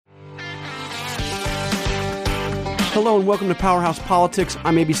Hello and welcome to Powerhouse Politics.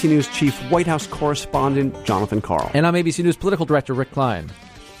 I'm ABC News Chief White House Correspondent Jonathan Karl. And I'm ABC News Political Director Rick Klein.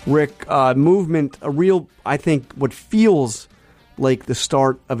 Rick, movement, a real, I think, what feels like the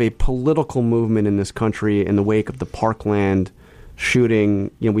start of a political movement in this country in the wake of the Parkland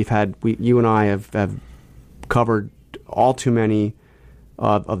shooting. You know, you and I have covered all too many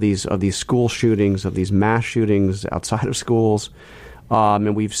of these school shootings, of these mass shootings outside of schools.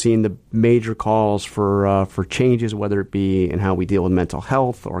 And we've seen the major calls for changes, whether it be in how we deal with mental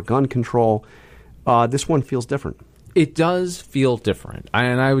health or gun control. This one feels different. It does feel different.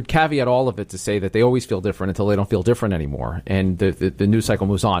 And I would caveat all of it to say that they always feel different until they don't feel different anymore. And the news cycle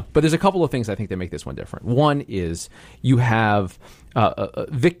moves on. But there's a couple of things I think that make this one different. One is you have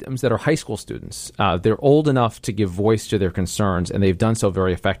victims that are high school students. They're old enough to give voice to their concerns, and they've done so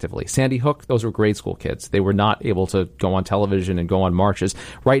very effectively. Sandy Hook, those were grade school kids. They were not able to go on television and go on marches.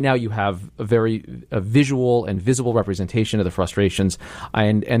 Right now you have a very visual and visible representation of the frustrations,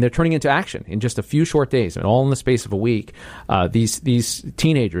 and they're turning into action in just a few short days, and all in the space of a week. These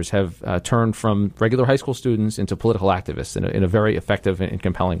teenagers have turned from regular high school students into political activists in a very effective and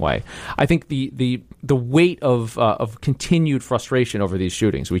compelling way. I think the weight of continued frustration over these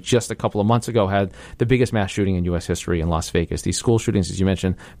shootings. We just a couple of months ago had the biggest mass shooting in U.S. history in Las Vegas. These school shootings, as you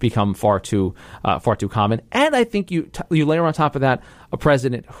mentioned, become far too common. And I think you layer on top of that a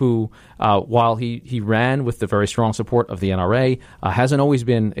president who, while he ran with the very strong support of the NRA, hasn't always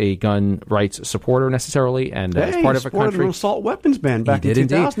been a gun rights supporter necessarily. And as part of a country, an assault weapons ban back in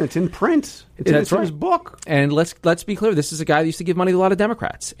 2000. Indeed. It's in print. It's in his book. And let's be clear. This is a guy that used to give money to a lot of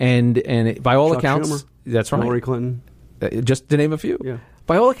Democrats. And by all Chuck accounts, Schumer, that's right. Hillary Clinton. Just to name a few. Yeah.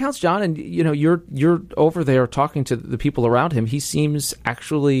 By all accounts, John, and you're over there talking to the people around him. He seems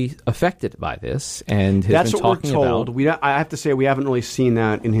actually affected by this, and has that's been what talking we're told. about. I have to say we haven't really seen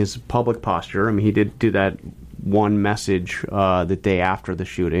that in his public posture. I mean, he did do that one message the day after the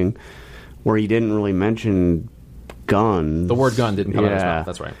shooting, where he didn't really mention guns. The word gun didn't come out of his mouth.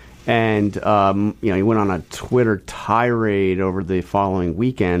 That's right. And he went on a Twitter tirade over the following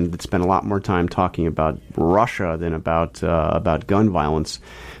weekend that spent a lot more time talking about Russia than about gun violence.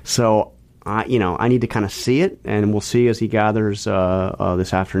 So, I need to kind of see it, and we'll see as he gathers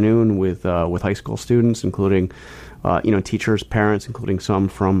this afternoon with high school students, including teachers, parents, including some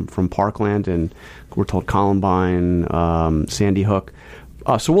from Parkland, and we're told Columbine, Sandy Hook.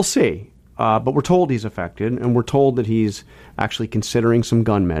 So we'll see. But we're told he's affected, and we're told that he's actually considering some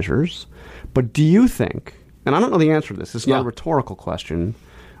gun measures. But do you think, and I don't know the answer to this, it's not a rhetorical question,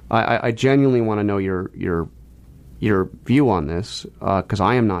 I genuinely want to know your view on this, because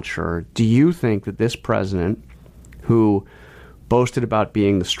I am not sure. Do you think that this president, who boasted about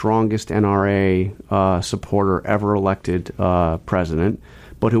being the strongest NRA supporter ever elected president,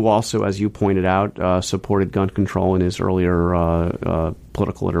 but who also, as you pointed out, supported gun control in his earlier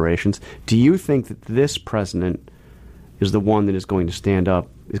political iterations. Do you think that this president is the one that is going to stand up,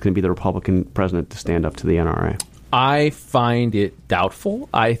 is going to be the Republican president to stand up to the NRA? I find it doubtful.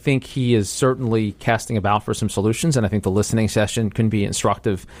 I think he is certainly casting about for some solutions, and I think the listening session can be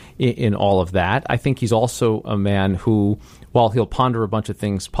instructive in all of that. I think he's also a man who, while he'll ponder a bunch of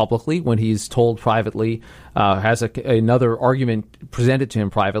things publicly, when he's told privately, has another argument presented to him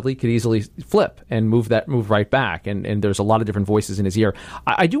privately, could easily flip and move right back. And there's a lot of different voices in his ear.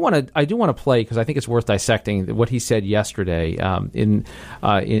 I do want to play, because I think it's worth dissecting what he said yesterday.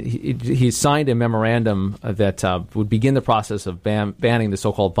 He signed a memorandum that would begin the process of banning the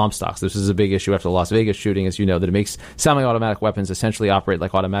so-called bump stocks. This is a big issue after the Las Vegas shooting, as you know, that it makes semi-automatic weapons essentially operate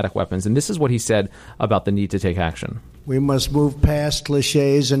like automatic weapons. And this is what he said about the need to take action. We must move past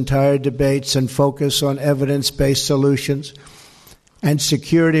cliches and tired debates and focus on evidence-based solutions and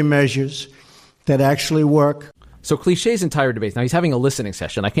security measures that actually work. So cliches and tired debates. Now, he's having a listening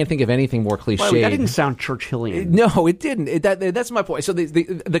session. I can't think of anything more cliche. Well, that didn't sound Churchillian. No, it didn't. That's my point. So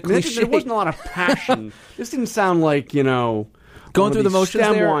the cliche... There wasn't a lot of passion. This didn't sound like, going through the motions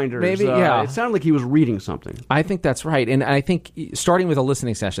there, winders. Maybe, It sounded like he was reading something. I think that's right. And I think starting with a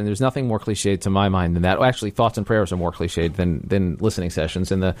listening session, there's nothing more cliched to my mind than that. Well, actually, thoughts and prayers are more cliched than listening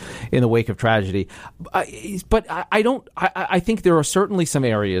sessions in the wake of tragedy. But I think there are certainly some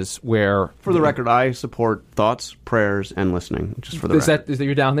areas where... For the record, I support thoughts, prayers, and listening, just for the record. Is that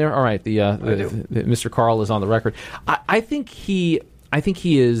you're down there? All right. Mr. Karl is on the record. I think he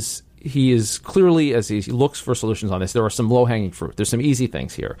is... He is clearly, as he looks for solutions on this, there are some low-hanging fruit. There's some easy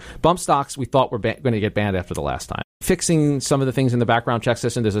things here. Bump stocks we thought were going to get banned after the last time. Fixing some of the things in the background check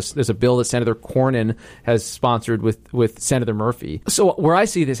system. There's a bill that Senator Cornyn has sponsored with Senator Murphy. So where I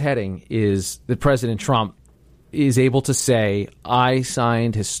see this heading is that President Trump is able to say, I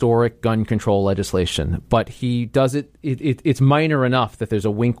signed historic gun control legislation, but he does it's minor enough that there's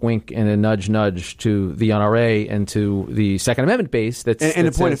a wink wink and a nudge nudge to the NRA and to the Second Amendment base. And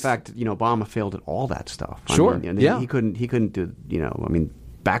the point of fact, Obama failed at all that stuff. Sure. He couldn't do,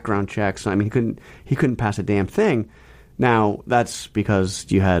 background checks. I mean, he couldn't pass a damn thing. Now, that's because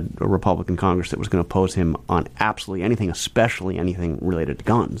you had a Republican Congress that was going to oppose him on absolutely anything, especially anything related to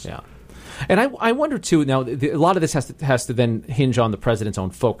guns. Yeah. And I wonder, too, now, a lot of this has to then hinge on the president's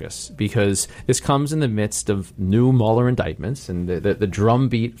own focus, because this comes in the midst of new Mueller indictments and the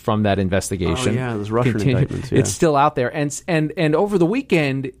drumbeat from that investigation. Oh, yeah, those Russian indictments. Yeah. It's still out there. And over the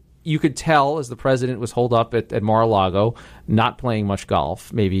weekend, you could tell, as the president was holed up at Mar-a-Lago, not playing much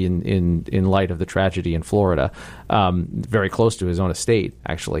golf, maybe in light of the tragedy in Florida, very close to his own estate,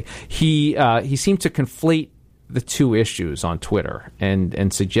 actually. He seemed to conflate the two issues on Twitter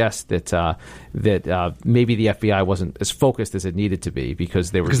and suggest that maybe the FBI wasn't as focused as it needed to be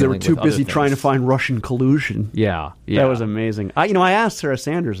because they were too busy trying to find Russian collusion. Yeah. That was amazing. I asked Sarah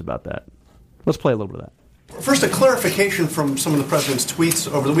Sanders about that. Let's play a little bit of that. First, a clarification from some of the president's tweets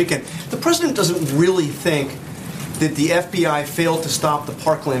over the weekend. The president doesn't really think that the FBI failed to stop the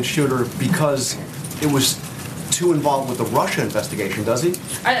Parkland shooter because it was too involved with the Russia investigation, does he?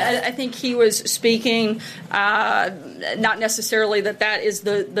 I think he was speaking not necessarily that is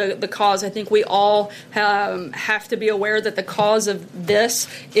the cause. I think we all have to be aware that the cause of this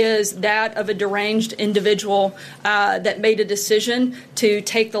is that of a deranged individual that made a decision to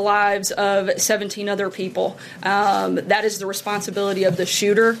take the lives of 17 other people. That is the responsibility of the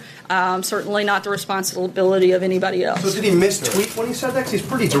shooter, certainly not the responsibility of anybody else. So did he mistweet when he said that? 'Cause he's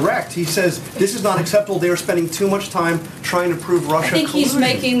pretty direct. He says, this is not acceptable. They are spending too much time trying to prove Russia I think collusion. He's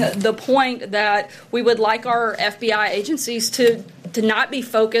making the point that we would like our FBI agencies to not be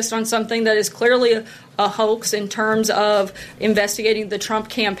focused on something that is clearly a hoax in terms of investigating the Trump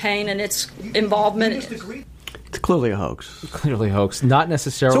campaign and its involvement. It's clearly a hoax. Clearly a hoax. Not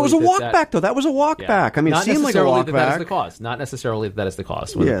necessarily. So it was a walk back, though. That was a walk back. I mean, it seemed like a walk back. That is the cause. Not necessarily that is the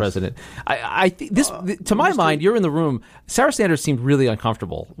cause. When the president, I think this, to my mind, you're in the room. Sarah Sanders seemed really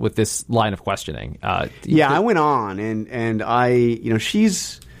uncomfortable with this line of questioning. I went on, and I,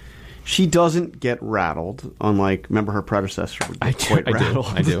 she doesn't get rattled, unlike, remember her predecessor would get quite rattled.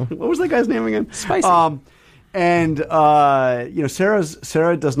 I do. What was that guy's name again? Spicy. Sarah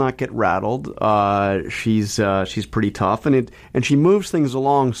does not get rattled. She's pretty tough, and she moves things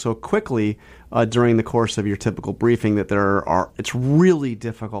along so quickly during the course of your typical briefing that it's really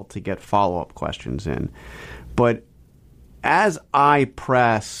difficult to get follow-up questions in. But as I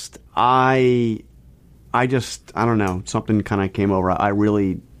pressed, I don't know, something kind of came over. I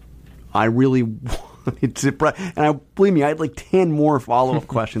really wanted to, and believe me, I had like 10 more follow-up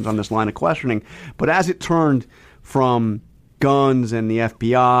questions on this line of questioning. But as it turned from guns and the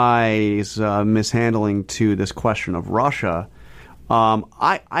FBI's mishandling to this question of Russia,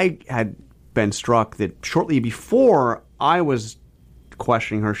 I had been struck that shortly before I was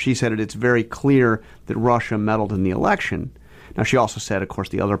questioning her, she said it's very clear that Russia meddled in the election. Now, she also said, of course,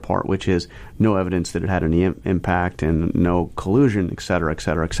 the other part, which is no evidence that it had any impact and no collusion, et cetera, et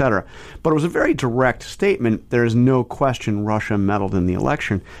cetera, et cetera. But it was a very direct statement. There is no question Russia meddled in the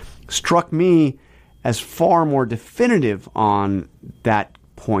election. Struck me as far more definitive on that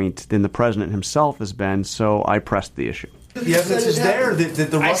point than the president himself has been, so I pressed the issue. The evidence is there that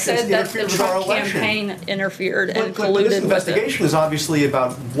the Russians I said that interfered the with our Trump election. campaign interfered and But colluded this with investigation it. is obviously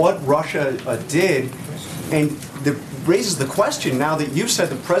about what Russia did, and that raises the question now that you've said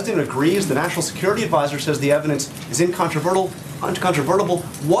the president agrees, the national security advisor says the evidence is incontrovertible.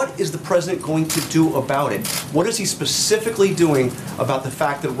 What is the president going to do about it? What is he specifically doing about the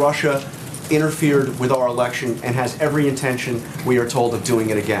fact that Russia interfered with our election and has every intention, we are told, of doing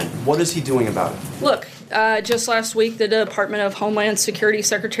it again? What is he doing about it? Look, just last week, the Department of Homeland Security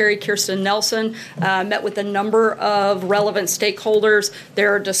Secretary Kirstjen Nielsen met with a number of relevant stakeholders.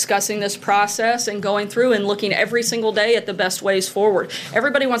 They're discussing this process and going through and looking every single day at the best ways forward.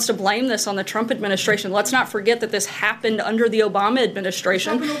 Everybody wants to blame this on the Trump administration. Let's not forget that this happened under the Obama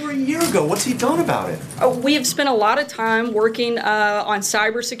administration. It happened over a year ago. What's he done about it? We have spent a lot of time working on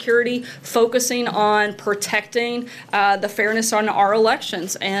cybersecurity, focusing on protecting the fairness on our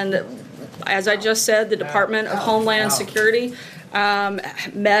elections. And as I just said, the Department of Homeland Security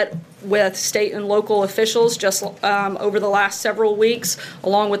met with state and local officials just over the last several weeks,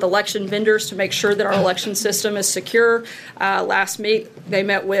 along with election vendors, to make sure that our election system is secure. Last week, they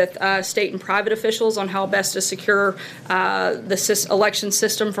met with state and private officials on how best to secure the election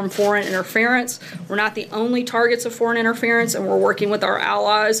system from foreign interference. We're not the only targets of foreign interference, and we're working with our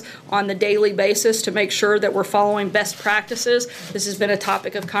allies on the daily basis to make sure that we're following best practices. This has been a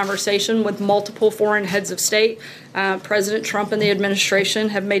topic of conversation with multiple foreign heads of state. President Trump and the administration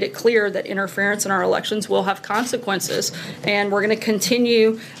have made it clear that interference in our elections will have consequences, and we're going to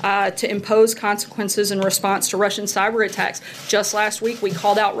continue to impose consequences in response to Russian cyber attacks. Just last week, we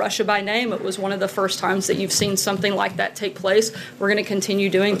called out Russia by name. It was one of the first times that you've seen something like that take place. We're going to continue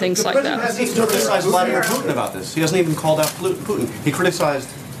doing things like that. The president hasn't even criticized Vladimir Putin about this. He hasn't even called out Putin. He criticized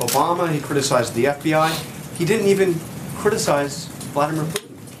Obama. He criticized the FBI. He didn't even criticize Vladimir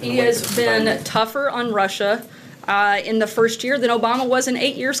Putin. He has been tougher on Russia in the first year than Obama was in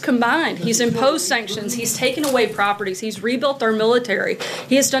 8 years combined. He's imposed sanctions. He's taken away properties. He's rebuilt our military.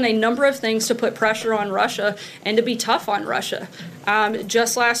 He has done a number of things to put pressure on Russia and to be tough on Russia.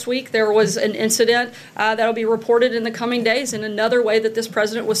 Just last week, there was an incident that will be reported in the coming days in another way that this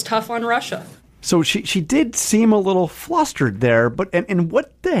president was tough on Russia. So she did seem a little flustered there, but and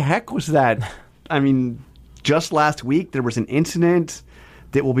what the heck was that? I mean, just last week there was an incident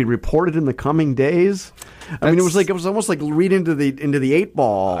that will be reported in the coming days. I mean, it was almost like read into the 8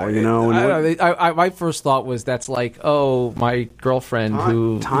 ball, you know. My first thought was that's like, oh, my girlfriend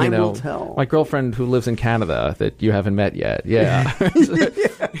will tell. My girlfriend who lives in Canada that you haven't met yet. Yeah,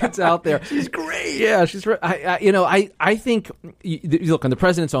 it's out there. She's great. Yeah, she's. I think look, in the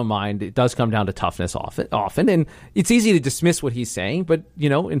president's own mind, it does come down to toughness often, and it's easy to dismiss what he's saying. But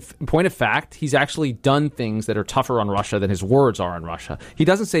in point of fact, he's actually done things that are tougher on Russia than his words are on Russia. He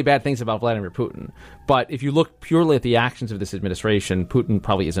doesn't say bad things about Vladimir Putin, but if you look purely at the actions of this administration, Putin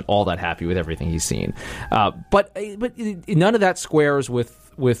probably isn't all that happy with everything he's seen. But none of that squares with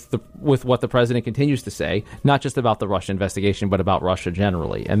what the president continues to say, not just about the Russia investigation, but about Russia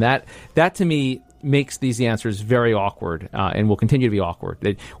generally. And that to me makes these answers very awkward and will continue to be awkward.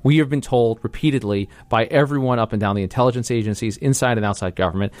 That we have been told repeatedly by everyone up and down the intelligence agencies, inside and outside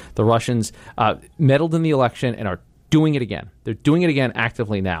government, the Russians meddled in the election and are doing it again. They're doing it again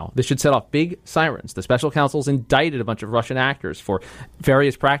actively now. This should set off big sirens. The special counsel's indicted a bunch of Russian actors for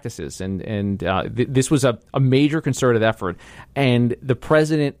various practices, and this was a major concerted effort. And the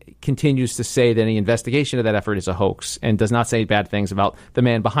president continues to say that any investigation of that effort is a hoax and does not say bad things about the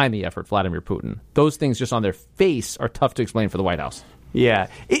man behind the effort, Vladimir Putin. Those things just on their face are tough to explain for the White House. Yeah,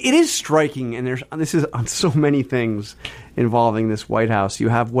 it is striking, and this is on so many things involving this White House. You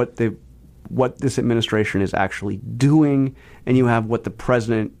have what this administration is actually doing, and you have what the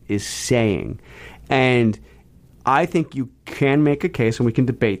president is saying. And I think you can make a case, and we can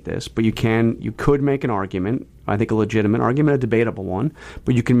debate this, but you could make an argument, I think a legitimate argument, a debatable one,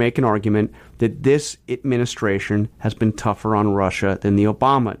 but you can make an argument that this administration has been tougher on Russia than the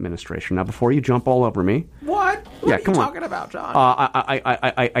Obama administration. Now, before you jump all over me. What are you talking about, John?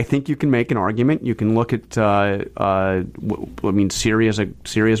 I think you can make an argument. You can look at, Syria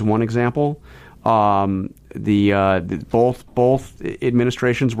is one example. Both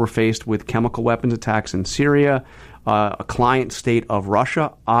administrations were faced with chemical weapons attacks in Syria, a client state of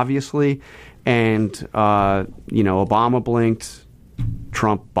Russia, obviously, and Obama blinked,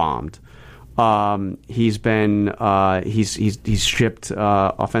 Trump bombed. He's shipped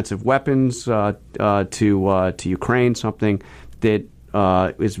offensive weapons to Ukraine, something that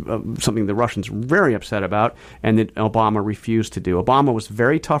is something the Russians are very upset about, and that Obama refused to do. Obama was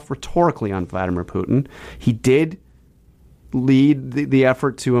very tough rhetorically on Vladimir Putin. He did lead the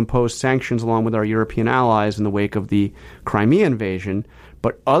effort to impose sanctions along with our European allies in the wake of the Crimea invasion.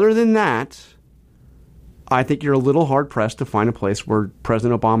 But other than that, I think you're a little hard-pressed to find a place where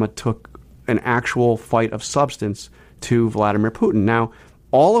President Obama took an actual fight of substance to Vladimir Putin. Now,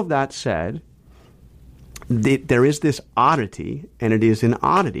 all of that said, there is this oddity, and it is an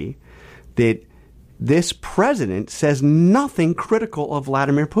oddity, that this president says nothing critical of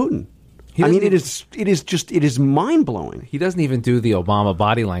Vladimir Putin. It is mind-blowing. He doesn't even do the Obama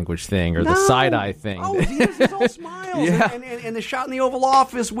body language thing or the side-eye thing. Oh, he does his all smiles. Yeah. And the shot in the Oval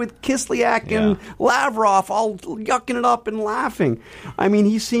Office with Kislyak and Lavrov all yucking it up and laughing. I mean,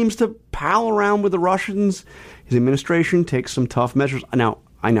 he seems to pal around with the Russians. His administration takes some tough measures. Now,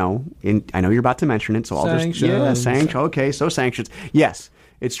 I know you're about to mention it, so I'll sanctions. Okay, so sanctions. Yes,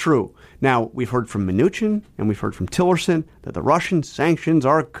 it's true. Now, we've heard from Mnuchin and we've heard from Tillerson that the Russian sanctions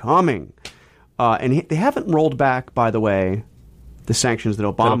are coming. And they haven't rolled back, by the way, the sanctions that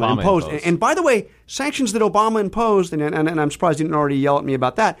Obama imposed. And by the way, sanctions that Obama imposed, and I'm surprised he didn't already yell at me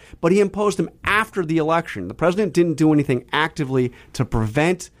about that, but he imposed them after the election. The president didn't do anything actively to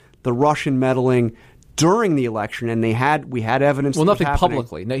prevent the Russian meddling during the election, and we had evidence. Well, nothing happening.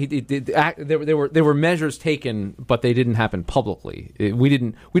 publicly. No, there were measures taken, but they didn't happen publicly. We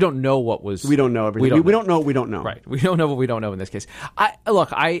don't know what was. We don't know everything. We don't know what we don't know. Right. We don't know what we don't know in this case.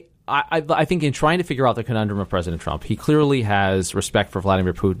 I think in trying to figure out the conundrum of President Trump, he clearly has respect for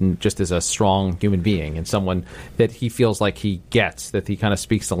Vladimir Putin just as a strong human being and someone that he feels like he gets, that he kind of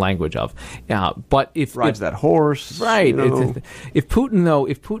speaks the language of. But if rides that horse, right? You know. If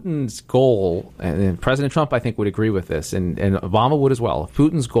Putin's goal, and President Trump I think would agree with this, and Obama would as well. If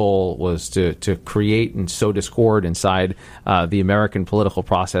Putin's goal was to create and sow discord inside the American political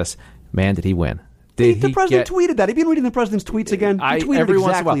process, man, did he win. The president tweeted that. Have you been reading the president's tweets again? He tweeted every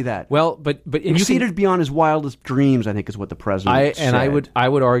exactly that. Well, but exceeded beyond his wildest dreams, I think, is what the president said. I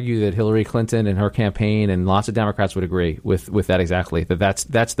would argue that Hillary Clinton and her campaign and lots of Democrats would agree with that exactly. That's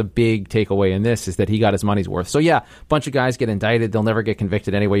the big takeaway in this, is that he got his money's worth. So yeah, a bunch of guys get indicted. They'll never get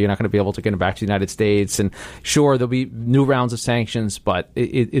convicted anyway. You're not going to be able to get them back to the United States. And sure, there'll be new rounds of sanctions, but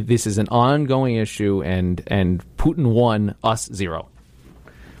this is an ongoing issue, and Putin won, us zero.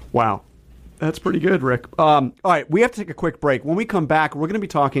 Wow. That's pretty good, Rick. All right, we have to take a quick break. When we come back, we're going to be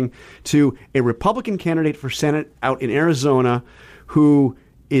talking to a Republican candidate for Senate out in Arizona who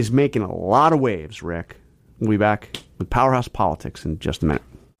is making a lot of waves, Rick. We'll be back with Powerhouse Politics in just a minute.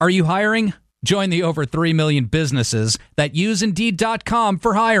 Are you hiring? Join the over 3 million businesses that use Indeed.com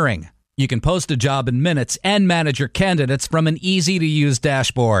for hiring. You can post a job in minutes and manage your candidates from an easy-to-use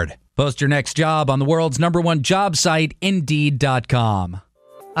dashboard. Post your next job on the world's #1 job site, Indeed.com.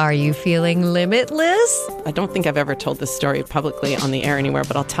 Are you feeling limitless? I don't think I've ever told this story publicly on the air anywhere,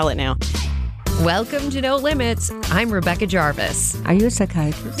 but I'll tell it now. Welcome to No Limits. I'm Rebecca Jarvis. Are you a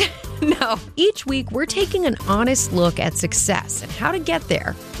psychiatrist? No. Each week, we're taking an honest look at success and how to get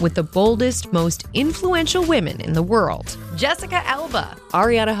there with the boldest, most influential women in the world. Jessica Alba,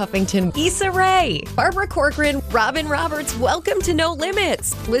 Ariana Huffington, Issa Rae, Barbara Corcoran, Robin Roberts. Welcome to No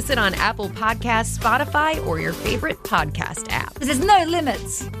Limits. Listen on Apple Podcasts, Spotify, or your favorite podcast app. There's no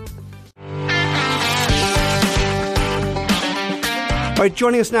limits. All right,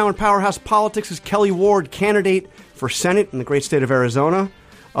 joining us now in Powerhouse Politics is Kelly Ward, candidate for Senate in the great state of Arizona.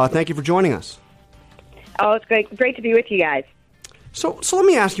 Thank you for joining us. Oh, it's great to be with you guys. So let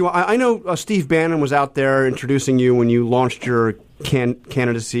me ask you, I know Steve Bannon was out there introducing you when you launched your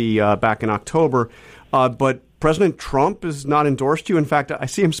candidacy back in October, but President Trump has not endorsed you. In fact, I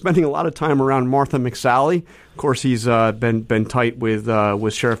see him spending a lot of time around Martha McSally. Of course, he's been tight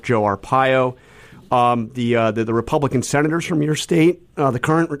with Sheriff Joe Arpaio. The Republican senators from your state, the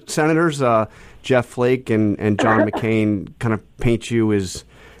current senators, Jeff Flake and John McCain, kind of paint you as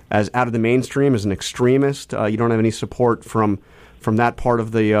out of the mainstream, as an extremist. You don't have any support from that part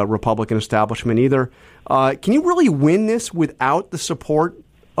of the Republican establishment either. Can you really win this without the support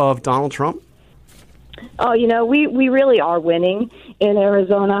of Donald Trump? Oh, we really are winning in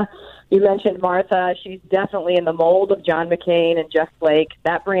Arizona. You mentioned Martha. She's definitely in the mold of John McCain and Jeff Flake.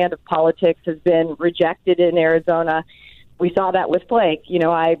 That brand of politics has been rejected in Arizona. We saw that with Flake.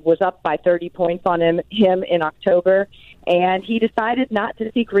 I was up by 30 points on him in October, and he decided not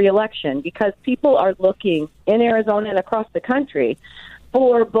to seek re-election because people are looking in Arizona and across the country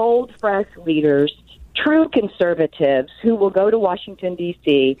for bold, fresh leaders, true conservatives who will go to Washington,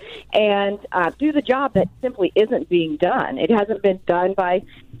 D.C. and do the job that simply isn't being done. It hasn't been done by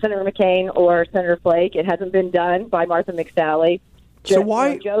Senator McCain or Senator Flake. It hasn't been done by Martha McSally. So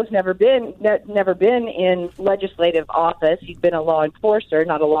why Joe's never been in legislative office. He's been a law enforcer,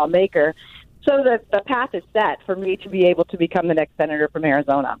 not a lawmaker. So the path is set for me to be able to become the next senator from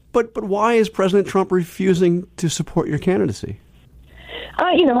Arizona. But why is President Trump refusing to support your candidacy?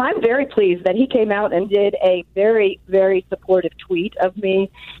 I'm very pleased that he came out and did a very, very supportive tweet of me,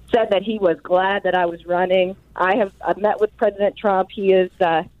 said that he was glad that I was running. I've met with President Trump. He is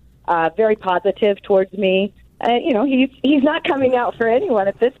very positive towards me. He's not coming out for anyone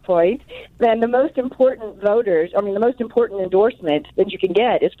at this point. Then the most important the most important endorsement that you can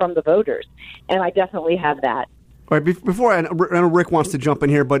get is from the voters. And I definitely have that. All right, before I know Rick wants to jump in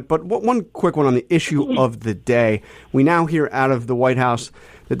here, but one quick one on the issue of the day. We now hear out of the White House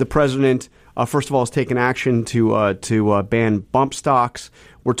that the president, first of all, has taken action to ban bump stocks.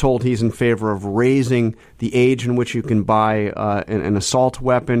 We're told he's in favor of raising the age in which you can buy an assault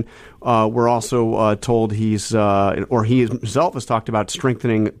weapon. We're also told he himself has talked about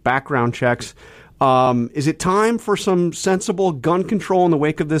strengthening background checks. Is it time for some sensible gun control in the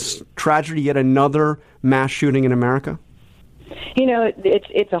wake of this tragedy, yet another mass shooting in America? You know,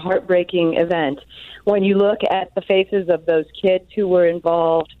 it's a heartbreaking event. When you look at the faces of those kids who were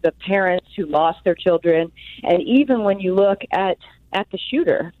involved, the parents who lost their children, and even when you look at the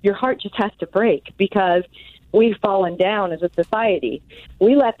shooter, your heart just has to break because we've fallen down as a society.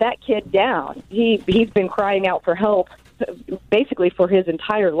 We let that kid down. He's been crying out for help basically for his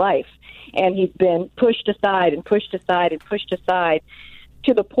entire life, and he's been pushed aside and pushed aside and pushed aside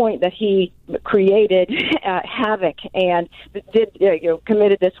to the point that he created havoc and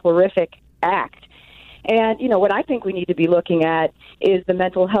committed this horrific act. And, what I think we need to be looking at is the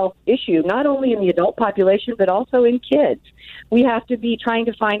mental health issue, not only in the adult population, but also in kids. We have to be trying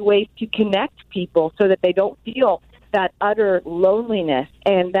to find ways to connect people so that they don't feel that utter loneliness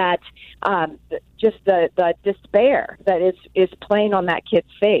and that just the despair that is playing on that kid's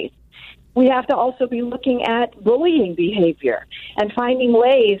face. We have to also be looking at bullying behavior and finding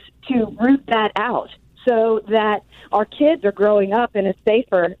ways to root that out so that our kids are growing up in a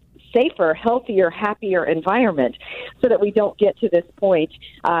safer, healthier, happier environment so that we don't get to this point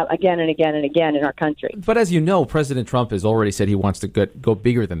again and again and again in our country. But as you know, President Trump has already said he wants to go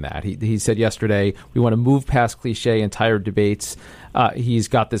bigger than that. He said yesterday, we want to move past cliche and tired debates. He's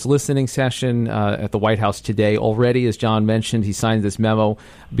got this listening session at the White House today already. As John mentioned, he signed this memo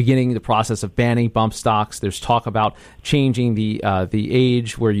beginning the process of banning bump stocks. There's talk about changing the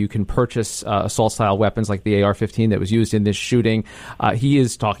age where you can purchase assault-style weapons like the AR-15 that was used in this shooting. He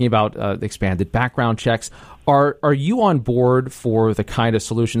is talking about expanded background checks. Are you on board for the kind of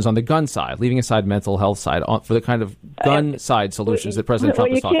solutions on the gun side, leaving aside mental health side, for the kind of gun side solutions that President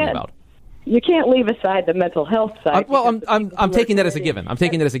Trump is talking about? You can't leave aside the mental health side. I'm taking that as a given. I'm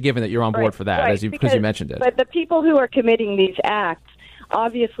taking that as a given that you're on board for that, because you mentioned it. But the people who are committing these acts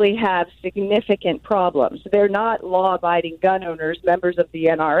obviously have significant problems. They're not law-abiding gun owners, members of the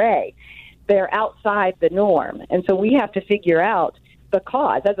NRA. They're outside the norm. And so we have to figure out the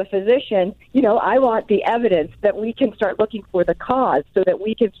cause. As a physician, I want the evidence that we can start looking for the cause so that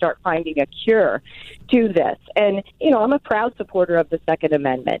we can start finding a cure to this. And, I'm a proud supporter of the Second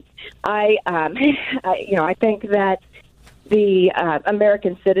Amendment. I think that the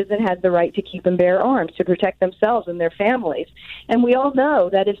American citizen has the right to keep and bear arms to protect themselves and their families. And we all know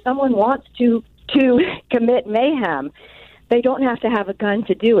that if someone wants to commit mayhem, they don't have to have a gun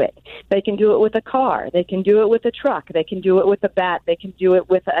to do it. They can do it with a car. They can do it with a truck. They can do it with a bat. They can do it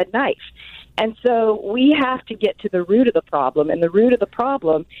with a knife. And so we have to get to the root of the problem, and the root of the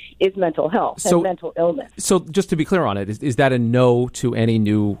problem is mental health and mental illness. So just to be clear on it, is that a no to any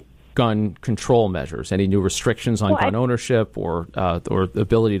new gun control measures, any new restrictions on gun ownership or the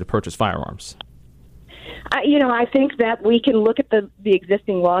ability to purchase firearms? I think that we can look at the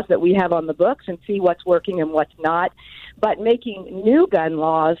existing laws that we have on the books and see what's working and what's not. But making new gun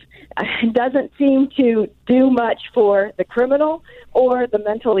laws doesn't seem to do much for the criminal or the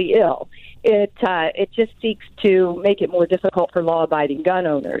mentally ill. It just seeks to make it more difficult for law-abiding gun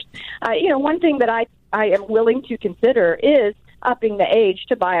owners. One thing that I am willing to consider is upping the age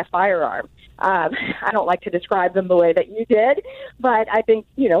to buy a firearm. I don't like to describe them the way that you did, but I think,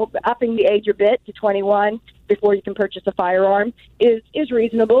 upping the age a bit to 21 before you can purchase a firearm is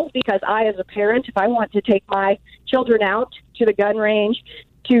reasonable, because I, as a parent, if I want to take my children out to the gun range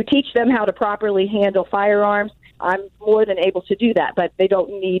to teach them how to properly handle firearms, I'm more than able to do that, but they don't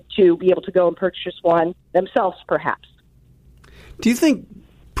need to be able to go and purchase one themselves, perhaps. Do you think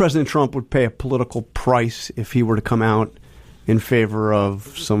President Trump would pay a political price if he were to come out in favor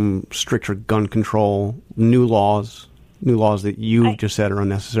of some stricter gun control, new laws that you just said are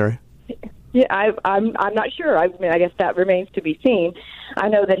unnecessary? Yeah, I'm not sure. I guess that remains to be seen. I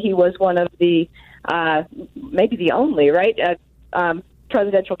know that he was one of the, maybe the only,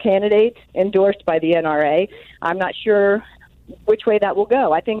 presidential candidate endorsed by the NRA. I'm not sure which way that will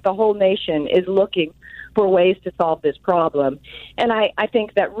go. I think the whole nation is looking for ways to solve this problem. And I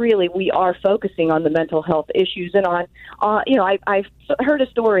think that really we are focusing on the mental health issues. And I've heard a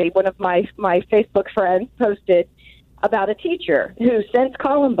story, one of my Facebook friends posted about a teacher who, since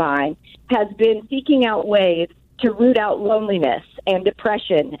Columbine, has been seeking out ways to root out loneliness and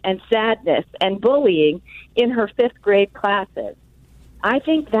depression and sadness and bullying in her fifth grade classes. I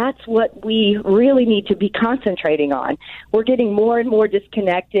think that's what we really need to be concentrating on. We're getting more and more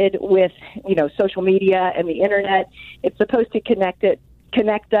disconnected with, social media and the internet. It's supposed to connect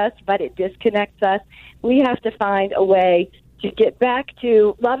us, but it disconnects us. We have to find a way to get back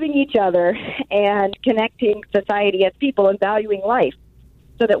to loving each other and connecting society as people and valuing life.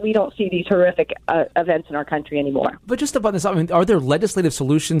 so that we don't see these horrific events in our country anymore. But just about this, I mean, are there legislative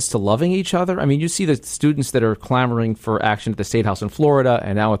solutions to loving each other? I mean, you see the students that are clamoring for action at the State House in Florida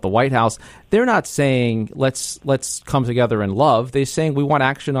and now at the White House. They're not saying let's come together and love. They're saying we want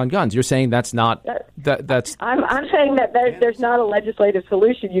action on guns. You're saying that's not that's. I'm saying that there's not a legislative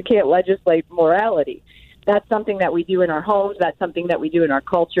solution. You can't legislate morality. That's something that we do in our homes. That's something that we do in our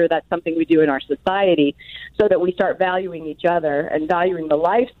culture. That's something we do in our society, so that we start valuing each other and valuing the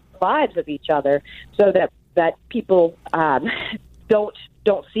lives of each other, so that people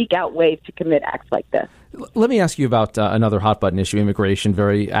don't seek out ways to commit acts like this. Let me ask you about another hot-button issue, immigration,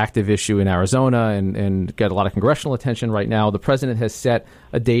 very active issue in Arizona and get a lot of congressional attention right now. The president has set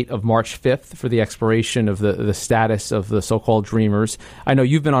a date of March 5th for the expiration of the status of the so-called Dreamers. I know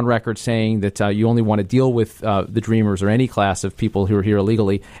you've been on record saying that you only want to deal with the Dreamers or any class of people who are here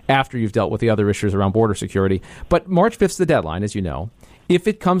illegally after you've dealt with the other issues around border security. But March 5th is the deadline, as you know. If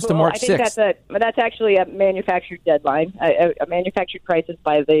it comes to March 6th, I think that's actually a manufactured deadline, a manufactured crisis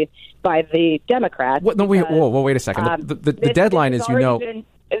by the Democrats. Wait a second. The deadline is,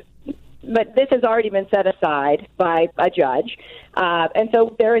 but this has already been set aside by a judge, and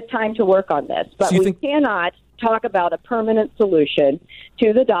so there is time to work on this. But we cannot talk about a permanent solution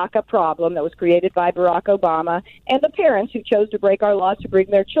to the DACA problem that was created by Barack Obama and the parents who chose to break our laws to bring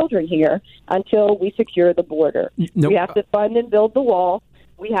their children here until we secure the border. We have to fund and build the wall.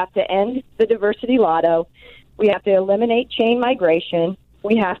 We have to end the diversity lotto. We have to eliminate chain migration.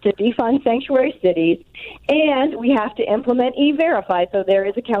 We have to defund sanctuary cities. And we have to implement E-Verify so there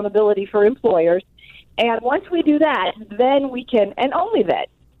is accountability for employers. And once we do that, then we can, and only then,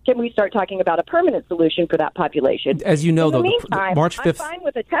 can we start talking about a permanent solution for that population. As you know, in the meantime, March 5th... I'm fine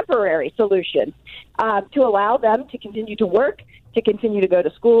with a temporary solution to allow them to continue to work, to continue to go to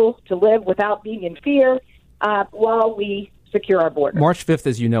school, to live without being in fear while we secure our border. March 5th,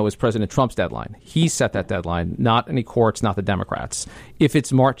 as you know, is President Trump's deadline. He set that deadline, not any courts, not the Democrats. If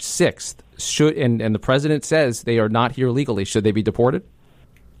it's March 6th, and the president says they are not here legally, should they be deported?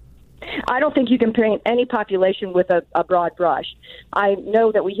 I don't think you can paint any population with a broad brush. I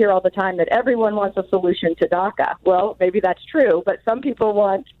know that we hear all the time that everyone wants a solution to DACA. Well, maybe that's true, but some people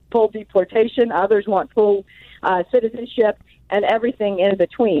want full deportation, others want full citizenship, and everything in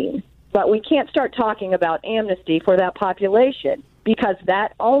between. But we can't start talking about amnesty for that population because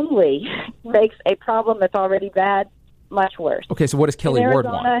that only makes a problem that's already bad much worse. Okay, so what does Kelly Ward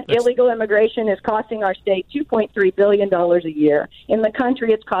want? Illegal immigration is costing our state $2.3 billion a year. In the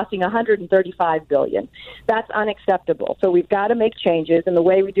country, it's costing $135 billion. That's unacceptable. So we've got to make changes, and the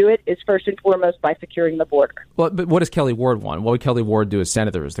way we do it is first and foremost by securing the border. Well, but what does Kelly Ward want? What would Kelly Ward do as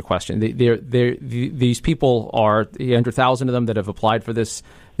senator is the question. These people are 100,000 of them that have applied for this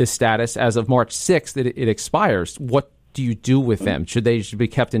status. As of March 6th, it expires. What do you do with them? Should they be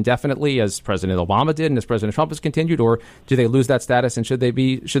kept indefinitely, as President Obama did and as President Trump has continued, or do they lose that status and should they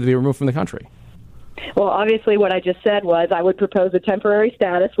be removed from the country? Well, obviously, what I just said was I would propose a temporary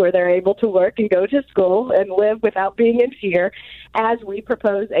status where they're able to work and go to school and live without being in fear, as we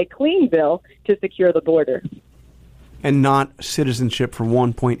propose a clean bill to secure the border. And not citizenship for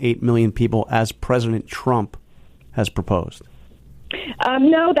 1.8 million people, as President Trump has proposed.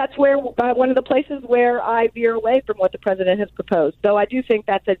 No, that's where one of the places where I veer away from what the president has proposed. Though I do think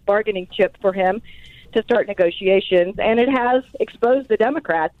that's a bargaining chip for him to start negotiations, and it has exposed the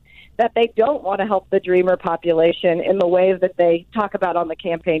Democrats that they don't want to help the dreamer population in the way that they talk about on the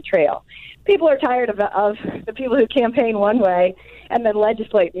campaign trail. People are tired of the people who campaign one way and then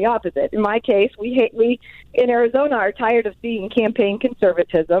legislate the opposite. In my case, we in Arizona are tired of seeing campaign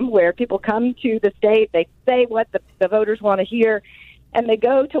conservatism, where people come to the state, they say what the voters want to hear, and they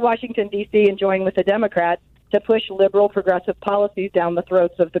go to Washington, D.C. and join with the Democrats to push liberal, progressive policies down the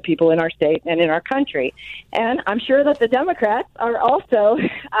throats of the people in our state and in our country. And I'm sure that the Democrats are also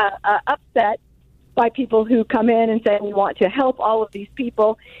upset by people who come in and say we want to help all of these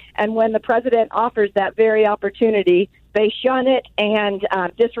people. And when the president offers that very opportunity, they shun it and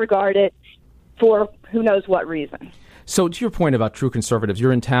disregard it for who knows what reason. So to your point about true conservatives,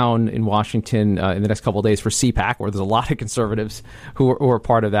 you're in town in Washington in the next couple of days for CPAC, where there's a lot of conservatives who are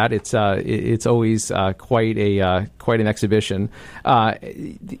part of that. It's always quite an exhibition.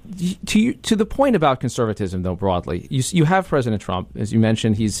 To the point about conservatism, though, broadly, you have President Trump, as you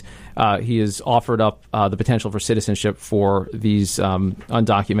mentioned. He has offered up the potential for citizenship for these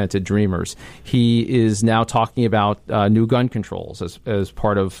undocumented dreamers. He is now talking about new gun controls as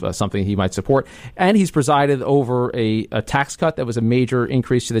part of something he might support, and he's presided over a tax cut that was a major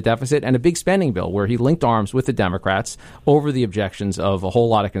increase to the deficit, and a big spending bill where he linked arms with the Democrats over the objections of a whole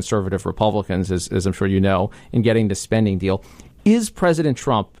lot of conservative Republicans, as I'm sure you know, in getting this spending deal. Is President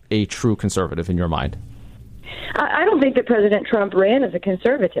Trump a true conservative in your mind? I don't think that President Trump ran as a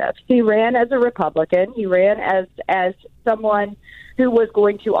conservative. He ran as a Republican. He ran as someone who was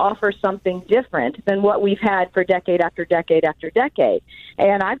going to offer something different than what we've had for decade after decade after decade.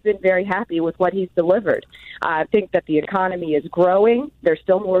 And I've been very happy with what he's delivered. I think that the economy is growing. There's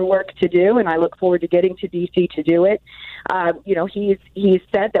still more work to do, and I look forward to getting to D.C. to do it. He's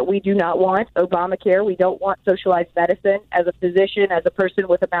said that we do not want Obamacare. We don't want socialized medicine. As a physician, as a person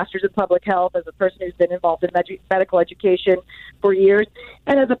with a master's in public health, as a person who's been involved in medical education for years,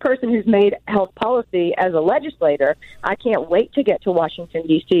 and as a person who's made health policy as a legislator, I can't wait to get to Washington,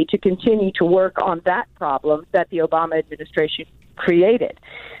 D.C. to continue to work on that problem that the Obama administration created.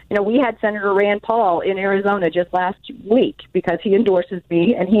 We had Senator Rand Paul in Arizona just last week because he endorses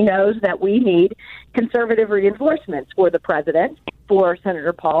me, and he knows that we need conservative reinforcements for the president, for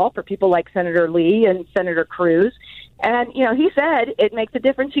Senator Paul, for people like Senator Lee and Senator Cruz. And, he said it makes a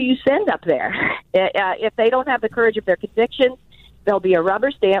difference who you send up there. If they don't have the courage of their convictions, there'll be a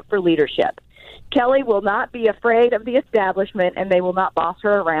rubber stamp for leadership. Kelly will not be afraid of the establishment, and they will not boss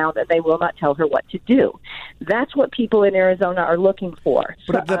her around, and they will not tell her what to do. That's what people in Arizona are looking for.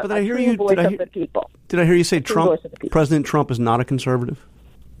 But did I hear you? Did I hear you say President Trump is not a conservative?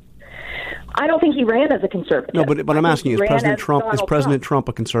 I don't think he ran as a conservative. No, but I'm asking you: is President Trump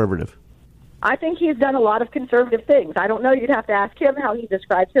a conservative? I think he's done a lot of conservative things. I don't know. You'd have to ask him how he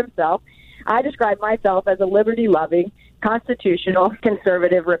describes himself. I describe myself as a liberty-loving, constitutional,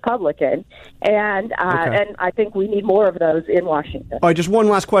 conservative Republican, and I think we need more of those in Washington. All right, just one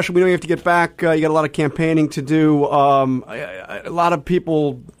last question. We know you have to get back. You got a lot of campaigning to do. A lot of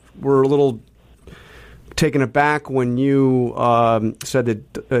people were a little taken aback when you said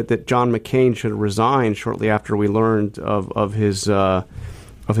that John McCain should resign shortly after we learned of his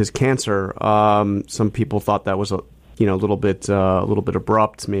cancer. Some people thought that was a little bit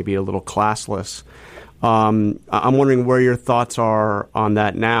abrupt, maybe a little classless. I'm wondering where your thoughts are on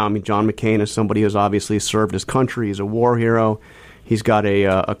that now. I mean, John McCain is somebody who's obviously served his country. He's a war hero. He's got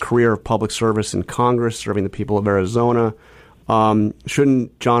a career of public service in Congress, serving the people of Arizona.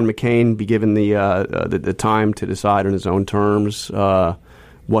 Shouldn't John McCain be given the time to decide on his own terms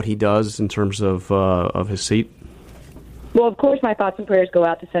what he does in terms of his seat? Well, of course, my thoughts and prayers go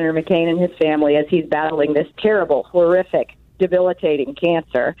out to Senator McCain and his family as he's battling this terrible, horrific, debilitating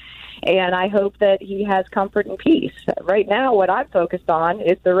cancer. And I hope that he has comfort and peace. Right now, what I'm focused on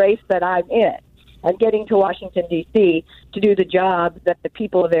is the race that I'm in. I'm getting to Washington, D.C. to do the job that the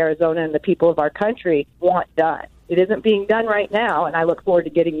people of Arizona and the people of our country want done. It isn't being done right now, and I look forward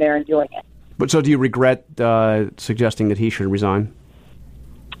to getting there and doing it. But so do you regret suggesting that he should resign?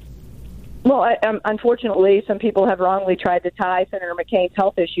 Well, unfortunately, some people have wrongly tried to tie Senator McCain's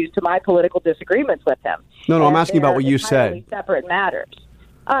health issues to my political disagreements with him. No, I'm asking about what you said. Separate matters.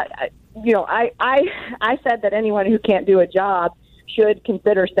 I said that anyone who can't do a job should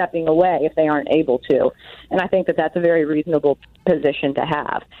consider stepping away if they aren't able to. And I think that that's a very reasonable position to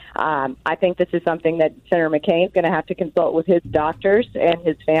have. I think this is something that Senator McCain is going to have to consult with his doctors and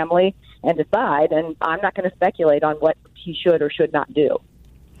his family and decide. And I'm not going to speculate on what he should or should not do.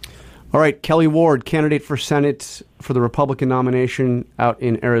 All right, Kelly Ward, candidate for Senate for the Republican nomination out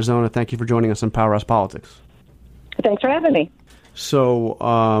in Arizona. Thank you for joining us on Powerhouse Politics. Thanks for having me. So,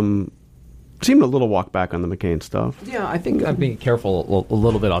 seemed a little walk back on the McCain stuff. Yeah, I think I'm being careful a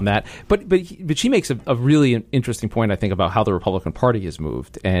little bit on that. But she makes a really interesting point, I think, about how the Republican Party has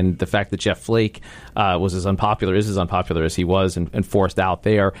moved and the fact that Jeff Flake is as unpopular as he was and forced out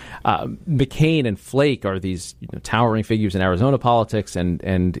there. McCain and Flake are these towering figures in Arizona politics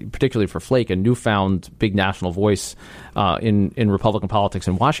and particularly for Flake, a newfound big national voice in Republican politics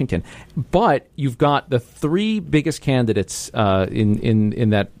in Washington. But you've got the three biggest candidates in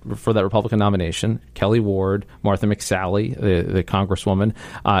that for that Republican nomination: Kelly Ward, Martha McSally, the Congresswoman,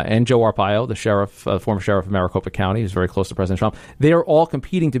 and Joe Arpaio, the sheriff, former sheriff of Maricopa County, who's very close to President Trump. They are all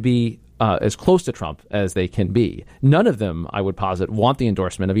competing to be as close to Trump as they can be. None of them, I would posit, want the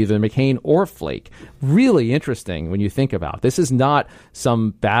endorsement of either McCain or Flake. Really interesting when you think about it. This is not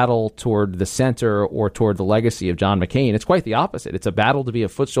some battle toward the center or toward the legacy of John McCain. It's quite the opposite. It's a battle to be a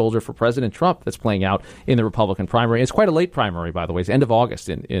foot soldier for President Trump that's playing out in the Republican primary. It's quite a late primary, by the way. It's end of August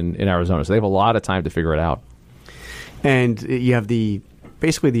in Arizona, so they have a lot of time to figure it out. And you have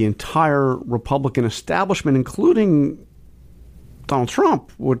basically the entire Republican establishment, including Donald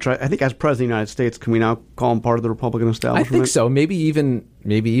Trump, which I think as President of the United States, can we now call him part of the Republican establishment? I think so. Maybe even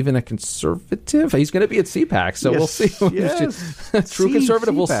a conservative. He's going to be at CPAC, so we'll see. True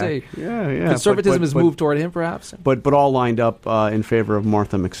conservative, we'll see. Yeah. Conservatism has moved toward him, perhaps. But all lined up in favor of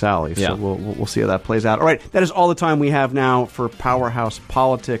Martha McSally. So we'll see how that plays out. All right, that is all the time we have now for Powerhouse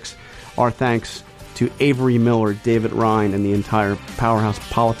Politics. Our thanks to Avery Miller, David Ryan, and the entire Powerhouse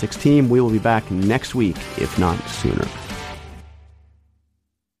Politics team. We will be back next week, if not sooner.